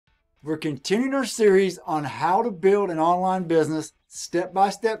We're continuing our series on how to build an online business,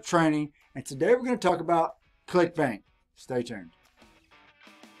 step-by-step training, and today we're going to talk about Clickbank. Stay tuned.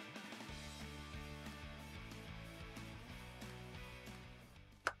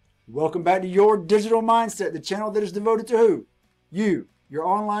 Welcome back to Your Digital Mindset, the channel that is devoted to who? You, your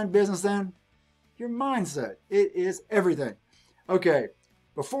online business, and your mindset. It is everything. Okay,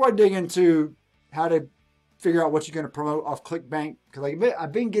 before I dig into how to figure out what you're going to promote off Clickbank, because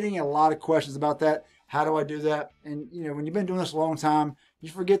I've been getting a lot of questions about that. How do I do that? And you know, when you've been doing this a long time, you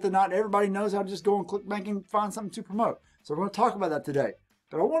forget that not everybody knows how to just go on Clickbank and find something to promote. So we're going to talk about that today.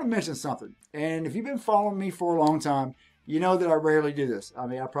 But I want to mention something. And if you've been following me for a long time, you know that I rarely do this. I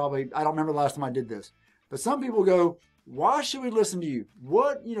mean, I don't remember the last time I did this. But some people go, why should we listen to you?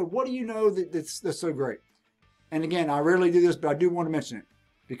 What do you know that's so great? And again, I rarely do this, but I do want to mention it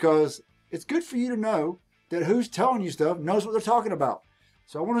because it's good for you to know that who's telling you stuff knows what they're talking about.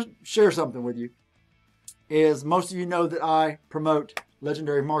 So I want to share something with you. Is most of you know that I promote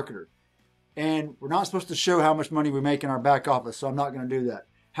Legendary Marketer. And we're not supposed to show how much money we make in our back office, so I'm not going to do that.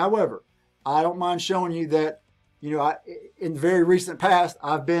 However, I don't mind showing you that, in the very recent past,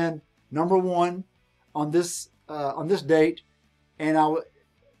 I've been number one on this date, and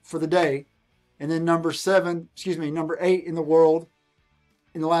for the day, and then number 8 in the world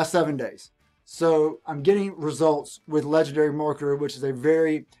in the last 7 days. So I'm getting results with Legendary Marketer, which is a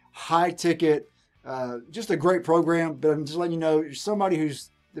very high ticket, just a great program. But I'm just letting you know,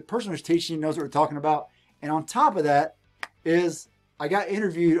 the person who's teaching knows what we're talking about. And on top of that is I got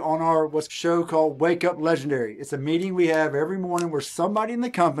interviewed on our show called Wake Up Legendary. It's a meeting we have every morning where somebody in the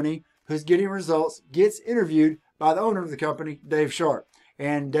company who's getting results gets interviewed by the owner of the company, Dave Sharp.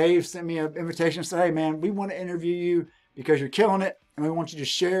 And Dave sent me an invitation and said, hey man, we want to interview you because you're killing it. And we want you to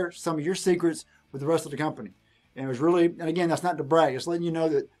share some of your secrets with the rest of the company. And it was really, and again, that's not to brag. It's letting you know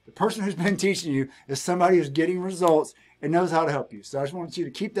that the person who's been teaching you is somebody who's getting results and knows how to help you. So I just want you to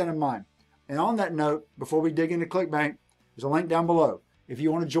keep that in mind. And on that note, before we dig into Clickbank, there's a link down below. If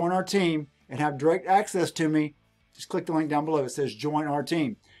you want to join our team and have direct access to me, just click the link down below. It says join our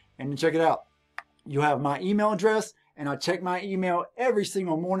team. And then check it out. You have my email address, and I check my email every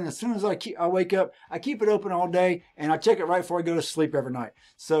single morning. As soon as I wake up, I keep it open all day, and I check it right before I go to sleep every night.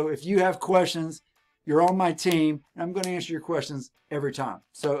 So if you have questions, you're on my team, and I'm going to answer your questions every time.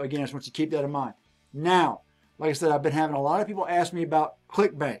 So again, I just want you to keep that in mind. Now, like I said, I've been having a lot of people ask me about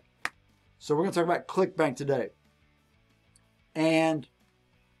Clickbank. So we're going to talk about Clickbank today. And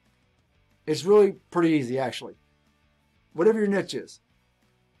it's really pretty easy, actually. Whatever your niche is.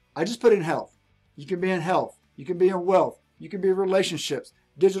 I just put in health. You can be in health. You can be in wealth. You can be in relationships,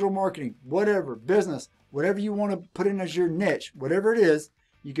 digital marketing, whatever, business, whatever you want to put in as your niche, whatever it is,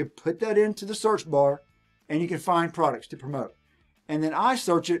 you can put that into the search bar and you can find products to promote. And then I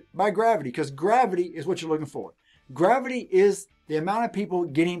search it by gravity because gravity is what you're looking for. Gravity is the amount of people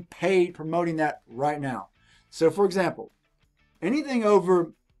getting paid promoting that right now. So for example, anything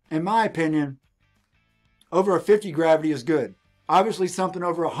over, in my opinion, over a 50 gravity is good. Obviously something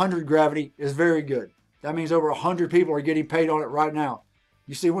over 100 gravity is very good. That means over 100 people are getting paid on it right now.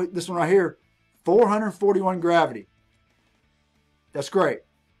 You see this one right here, 441 gravity. That's great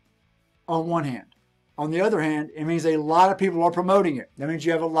on one hand. On the other hand, it means a lot of people are promoting it. That means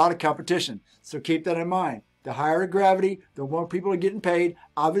you have a lot of competition. So keep that in mind. The higher the gravity, the more people are getting paid.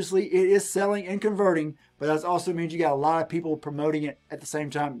 Obviously, it is selling and converting, but that also means you got a lot of people promoting it at the same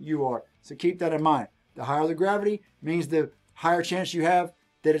time you are. So keep that in mind. The higher the gravity means the higher chance you have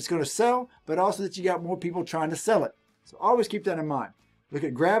that it's going to sell, but also that you got more people trying to sell it. So always keep that in mind. Look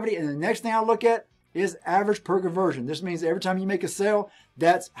at gravity, and the next thing I look at is average per conversion. This means every time you make a sale,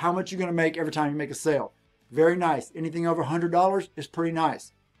 that's how much you're going to make every time you make a sale. Very nice. Anything over $100 is pretty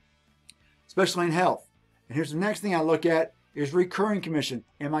nice, especially in health. And here's the next thing I look at is recurring commission.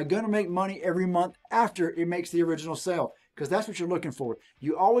 Am I going to make money every month after it makes the original sale? Because that's what you're looking for.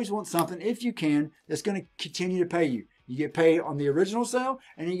 You always want something, if you can, that's going to continue to pay you. You get paid on the original sale,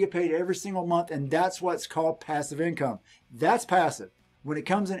 and you get paid every single month, and that's what's called passive income. That's passive. When it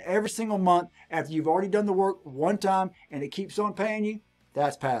comes in every single month after you've already done the work one time and it keeps on paying you,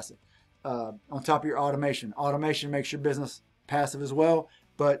 that's passive. On top of your automation. Automation makes your business passive as well,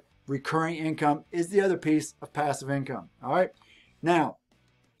 but recurring income is the other piece of passive income. All right. Now,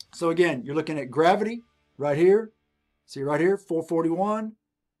 so again, you're looking at gravity right here. See right here, 441.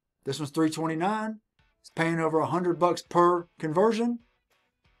 This one's 329. It's paying over $100 per conversion,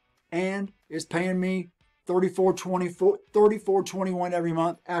 and it's paying me $34.21 every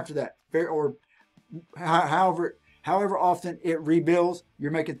month after that. Or however often it rebills, you're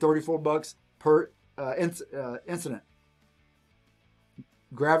making $34 per incident.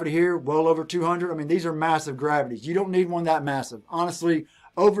 Gravity here, well over 200. I mean, these are massive gravities. You don't need one that massive. Honestly,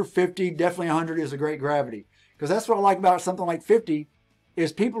 over 50, definitely 100 is a great gravity. Because that's what I like about something like 50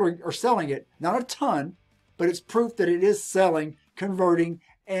 is people are selling it. Not a ton, but it's proof that it is selling, converting,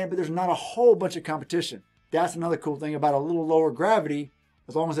 but there's not a whole bunch of competition. That's another cool thing about a little lower gravity.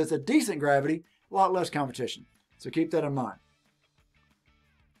 As long as it's a decent gravity, a lot less competition. So keep that in mind.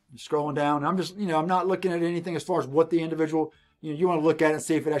 Scrolling down, I'm just, I'm not looking at anything as far as what the individual, you want to look at it and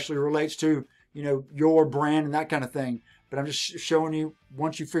see if it actually relates to, your brand and that kind of thing. But I'm just showing you,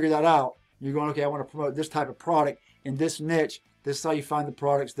 once you figure that out, you're going, okay, I want to promote this type of product in this niche. This is how you find the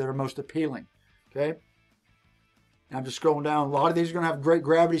products that are most appealing. Okay. And I'm just scrolling down. A lot of these are going to have great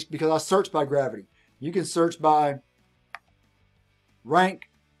gravities because I search by gravity. You can search by rank.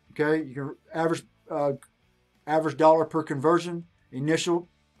 Okay. You can average dollar per conversion, initial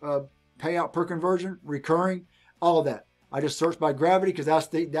payout per conversion, recurring, all of that. I just search by gravity because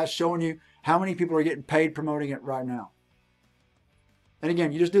that's showing you how many people are getting paid promoting it right now. And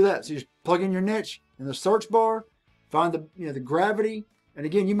again, you just do that. So you just plug in your niche in the search bar, find the gravity. And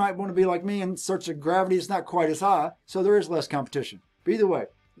again, you might want to be like me and search a gravity that's not quite as high, so there is less competition. But either way,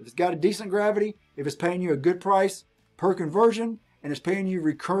 if it's got a decent gravity, if it's paying you a good price per conversion, and it's paying you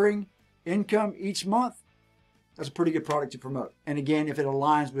recurring income each month, that's a pretty good product to promote. And again, if it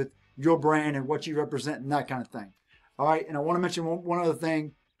aligns with your brand and what you represent and that kind of thing. All right, and I want to mention one other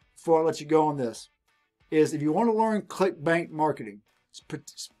thing before I let you go on this, is if you want to learn Clickbank marketing,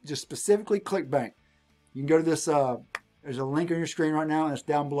 just specifically Clickbank, you can go to this, there's a link on your screen right now, and it's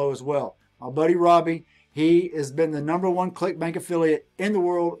down below as well. My buddy Robbie, he has been the #1 Clickbank affiliate in the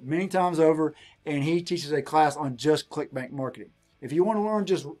world many times over, and he teaches a class on just Clickbank marketing. If you want to learn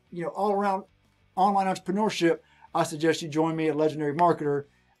just, all around online entrepreneurship, I suggest you join me at Legendary Marketer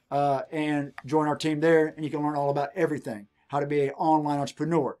and join our team there, and you can learn all about everything, how to be an online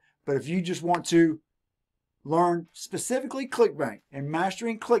entrepreneur. But if you just want to learn specifically Clickbank and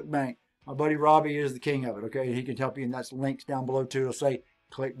mastering Clickbank, my buddy Robbie is the king of it, okay? He can help you, and that's links down below too. It'll say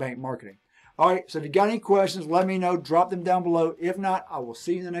Clickbank Marketing. All right, so if you got any questions, let me know. Drop them down below. If not, I will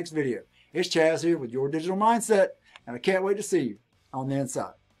see you in the next video. It's Chaz here with Your Digital Mindset, and I can't wait to see you on the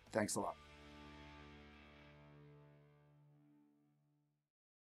inside. Thanks a lot.